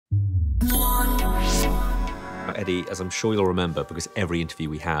Now, Eddie, as I'm sure you'll remember, because every interview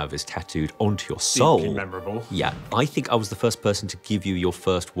we have is tattooed onto your soul. Deeply memorable. Yeah. I think I was the first person to give you your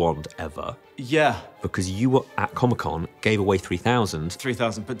first wand ever. Yeah. Because you were at Comic-Con, gave away 3,000.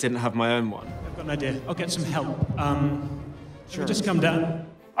 3,000, but didn't have my own one. I've got an idea. I'll get some help. Should we just come down?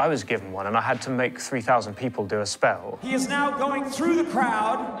 I was given one, and I had to make 3,000 people do a spell. He is now going through the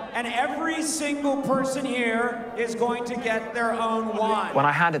crowd, and every single person here is going to get their own wand. When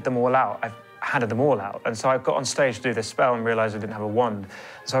I handed them all out, I handed them all out, and so I got on stage to do this spell and realised I didn't have a wand.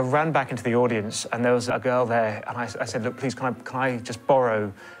 So I ran back into the audience, and there was a girl there, and I said, look, please, can I just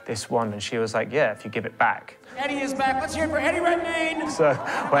borrow this wand? And she was like, yeah, if you give it back. Eddie is back. Let's hear it for Eddie Redmayne. So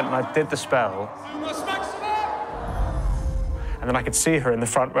I went and I did the spell. And then I could see her in the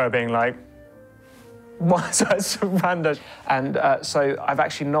front row being like, what? So I surrendered. And so I've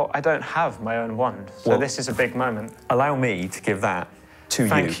actually I don't have my own wand. So this is a big moment. Allow me to give that to you.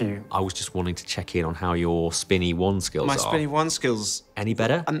 Thank you. I was just wanting to check in on how your spinny wand skills are. My spinny wand skills... Any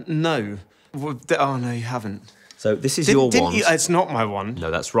better? No. Oh, no, you haven't. So this is your wand. It's not my wand. No,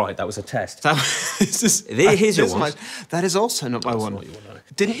 that's right. That was a test. Here's your wand. That is also not my wand. Not your wand, no.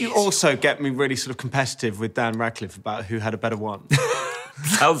 Didn't you also get me really sort of competitive with Dan Radcliffe about who had a better wand?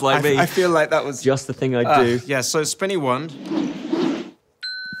 Sounds like me. I feel like that was... Just the thing I do. Yeah, so spinny wand.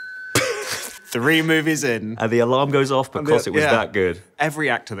 3 movies in. And the alarm goes off because it was that good. Every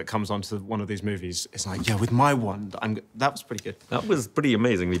actor that comes onto one of these movies is like, yeah, with my wand, that was pretty good. That was pretty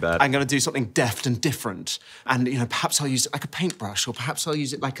amazingly bad. I'm going to do something deft and different. And, you know, perhaps I'll use it like a paintbrush, or perhaps I'll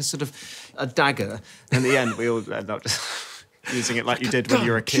use it like a sort of a dagger. In the end, we all end up using it like you did when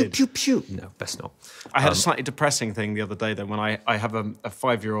you were a kid. Pew, pew, pew. No, best not. I had a slightly depressing thing the other day, though, when I have a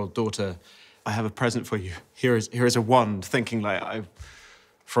 5-year-old daughter. I have a present for you. Here is a wand, thinking like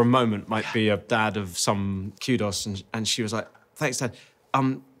for a moment, might be a dad of some kudos, and she was like, thanks, Dad.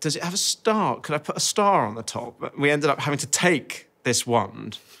 Does it have a star? Could I put a star on the top? But we ended up having to take this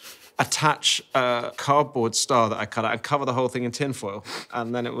wand, attach a cardboard star that I cut out, and cover the whole thing in tinfoil.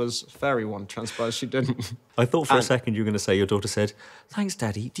 And then it was fairy wand. Transpired she didn't. I thought for a second you were going to say your daughter said, thanks,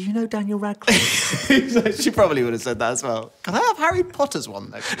 Daddy. Do you know Daniel Radcliffe? She probably would have said that as well. Can I have Harry Potter's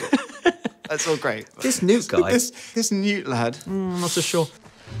wand, though? That's all great. This Newt guy. This Newt lad. Not so sure.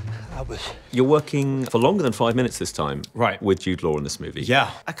 You're working for longer than 5 minutes this time, right? With Jude Law in this movie.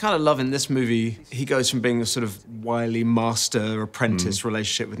 Yeah, I kind of love in this movie. He goes from being a sort of wily master-apprentice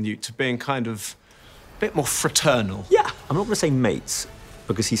relationship with Newt to being kind of a bit more fraternal. Yeah, I'm not going to say mates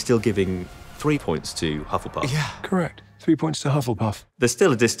because he's still giving 3 points to Hufflepuff. Yeah, correct. 3 points to Hufflepuff. There's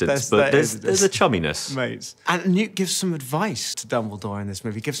still a distance, but there's a chumminess. Mates. And Newt gives some advice to Dumbledore in this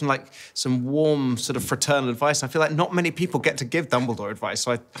movie. He gives him, like, some warm, sort of fraternal advice. I feel like not many people get to give Dumbledore advice,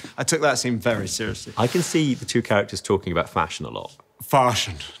 so I took that scene very seriously. I can see the two characters talking about fashion a lot.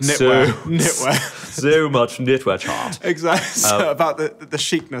 Fashion. Knitwear. Knitwear. So much knitwear chart. Exactly. So about the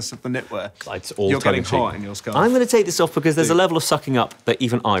chicness of the knitwear. It's all You're getting hot in your skull. I'm going to take this off because there's a level of sucking up that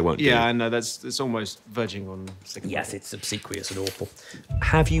even I won't do. Yeah, I know. It's almost verging on... Yes, it's obsequious and awful.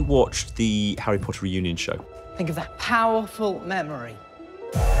 Have you watched the Harry Potter reunion show? Think of that powerful memory.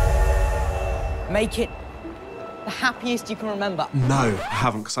 Make it the happiest you can remember. No, I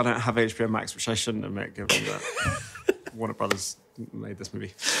haven't, because I don't have HBO Max, which I shouldn't admit, given that Warner Brothers made this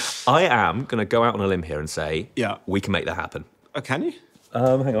movie. I am going to go out on a limb here and say, yeah, we can make that happen. Oh, can you?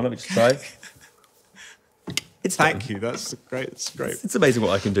 Hang on, let me just try. Thank you, that's great, it's great. It's amazing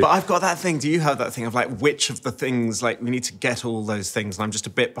what I can do. But I've got that thing, do you have that thing of like, which of the things, like, we need to get all those things, and I'm just a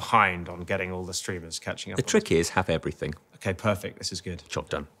bit behind on getting all the streamers catching up. The trick is, have everything. Okay, perfect, this is good. Job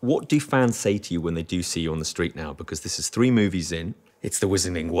done. What do fans say to you when they do see you on the street now? Because this is 3 movies in, it's the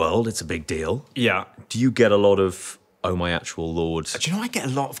Wizarding World, it's a big deal. Yeah. Do you get a lot of, oh my actual lord? Do you know, I get a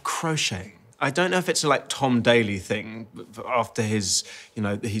lot of crocheting. I don't know if it's a like Tom Daley thing after his, you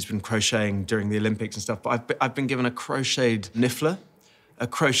know, he's been crocheting during the Olympics and stuff, but I've been given a crocheted niffler, a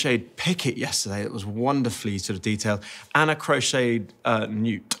crocheted picket yesterday that was wonderfully sort of detailed, and a crocheted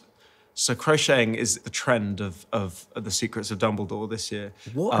newt. So crocheting is the trend of The Secrets of Dumbledore this year.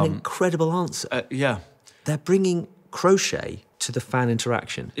 What an incredible answer. Yeah. They're bringing crochet to the fan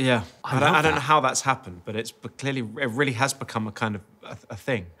interaction. Yeah. I don't know how that's happened, but clearly it really has become a kind of a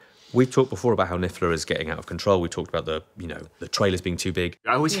thing. We've talked before about how Niffler is getting out of control. We talked about the, you know, the trailers being too big.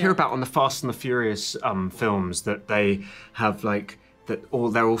 I always hear about on the Fast and the Furious films that they have like, they're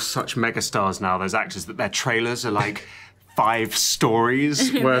all such megastars now, those actors, that their trailers are like 5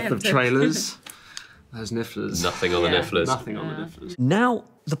 stories worth of trailers. Those Nifflers. Nothing on the Nifflers. Nothing on the Nifflers. Now,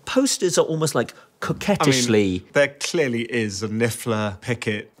 the posters are almost like coquettishly... I mean, there clearly is a Niffler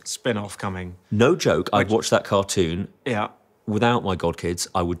Pickett spin-off coming. No joke, I'd watched that cartoon. Yeah. without my godkids,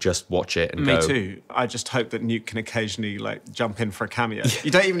 I would just watch it and go... Me too. I just hope that Newt can occasionally, like, jump in for a cameo.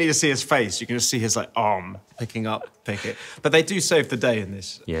 You don't even need to see his face. You can just see his, like, arm pick it. But they do save the day in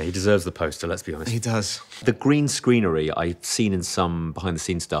this. Yeah, he deserves the poster, let's be honest. He does. The green screenery, I've seen in some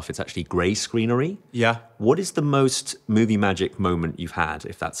behind-the-scenes stuff, it's actually grey screenery. Yeah. What is the most movie magic moment you've had,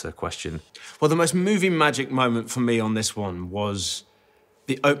 if that's a question? Well, the most movie magic moment for me on this one was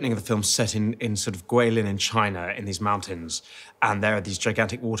the opening of the film set in sort of Guilin in China, in these mountains, and there are these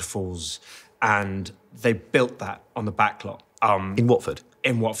gigantic waterfalls, and they built that on the backlot. In Watford?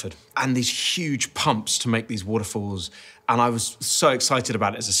 In Watford. And these huge pumps to make these waterfalls, and I was so excited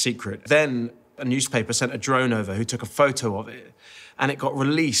about it as a secret. Then a newspaper sent a drone over who took a photo of it, and it got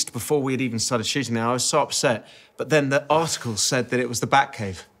released before we had even started shooting there. I was so upset, but then the article said that it was the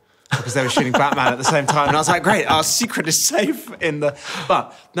Batcave, because they were shooting Batman at the same time. And I was like, great, our secret is safe in the...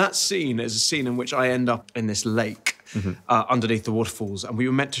 But that scene is a scene in which I end up in this lake underneath the waterfalls, and we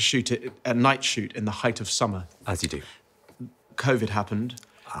were meant to shoot it, a night shoot in the height of summer. As you do. COVID happened,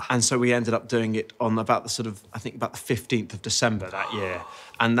 and so we ended up doing it on about the sort of, I think about the 15th of December that year.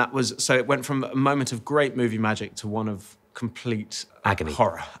 And that was... So it went from a moment of great movie magic to one of complete... agony.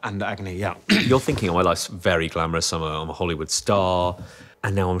 Horror and agony, yeah. You're thinking, oh, my life's very glamorous summer, I'm a Hollywood star...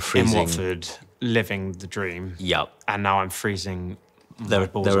 And now I'm freezing. In Watford, living the dream. Yep. And now I'm freezing my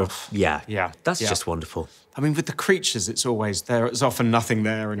balls off. Yeah. Yeah. That's just wonderful. I mean, with the creatures, it's always there. It's often nothing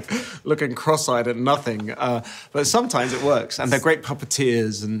there and looking cross-eyed at nothing. But sometimes it works. And they're great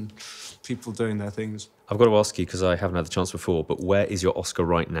puppeteers and people doing their things. I've got to ask you, because I haven't had the chance before, but where is your Oscar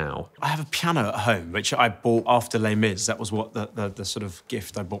right now? I have a piano at home, which I bought after Les Mis. That was what the sort of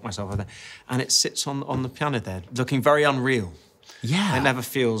gift I bought myself. And it sits on the piano there, looking very unreal. Yeah. It never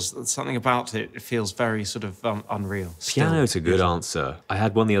feels, something about it, it feels very sort of unreal. Piano's a good answer. I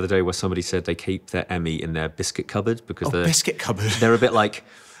had one the other day where somebody said they keep their Emmy in their biscuit cupboard because biscuit cupboard. They're a bit like,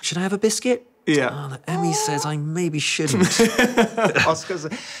 should I have a biscuit? Yeah. Oh, the Emmy says I maybe shouldn't. Oscars.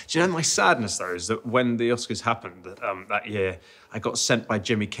 Do you know my sadness, though, is that when the Oscars happened that year, I got sent by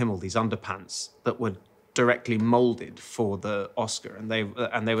Jimmy Kimmel these underpants that were directly moulded for the Oscar, and they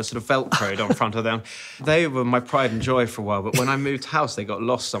were sort of Velcroed on front of them. They were my pride and joy for a while, but when I moved house, they got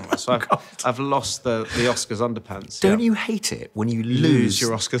lost somewhere. So I've lost the Oscars underpants. Don't you hate it when you lose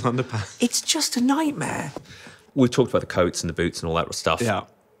your Oscars underpants? It's just a nightmare. We've talked about the coats and the boots and all that stuff. Yeah.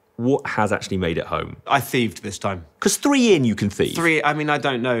 What has actually made it home? I thieved this time. Because 3 in, you can thieve. 3, I mean, I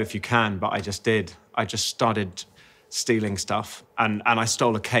don't know if you can, but I just did. I just started stealing stuff, and I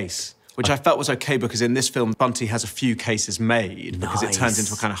stole a case. Which I felt was okay because in this film, Bunty has a few cases made because it turns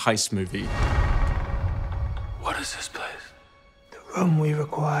into a kind of heist movie. What is this place? The room we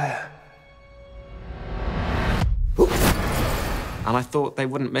require. And I thought they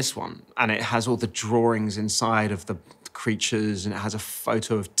wouldn't miss one. And it has all the drawings inside of the creatures, and it has a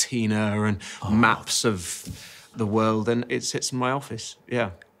photo of Tina and maps of the world, and it sits in my office,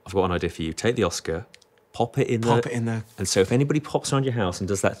 yeah. I've got an idea for you. Take the Oscar, pop it in there. And so if anybody pops around your house and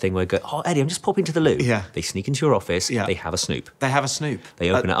does that thing where they go, oh, Eddie, I'm just popping to the loo. Yeah. They sneak into your office. Yeah. They have a snoop. They have a snoop. They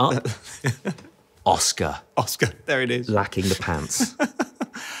open it up. Oscar. Oscar, there it is. Lacking the pants.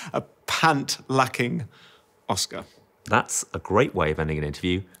 A pant-lacking Oscar. That's a great way of ending an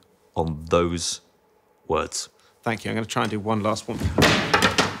interview on those words. Thank you. I'm going to try and do one last one.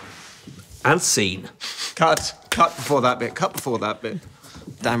 And scene. Cut before that bit. Cut before that bit.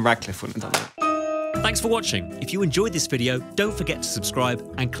 Dan Radcliffe wouldn't have done that. Thanks for watching. If you enjoyed this video, don't forget to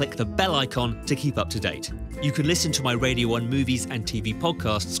subscribe and click the bell icon to keep up to date. You can listen to my Radio 1 movies and TV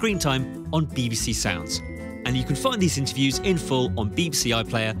podcast, Screen Time, on BBC Sounds. And you can find these interviews in full on BBC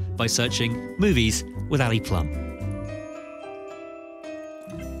iPlayer by searching Movies with Ali Plumb.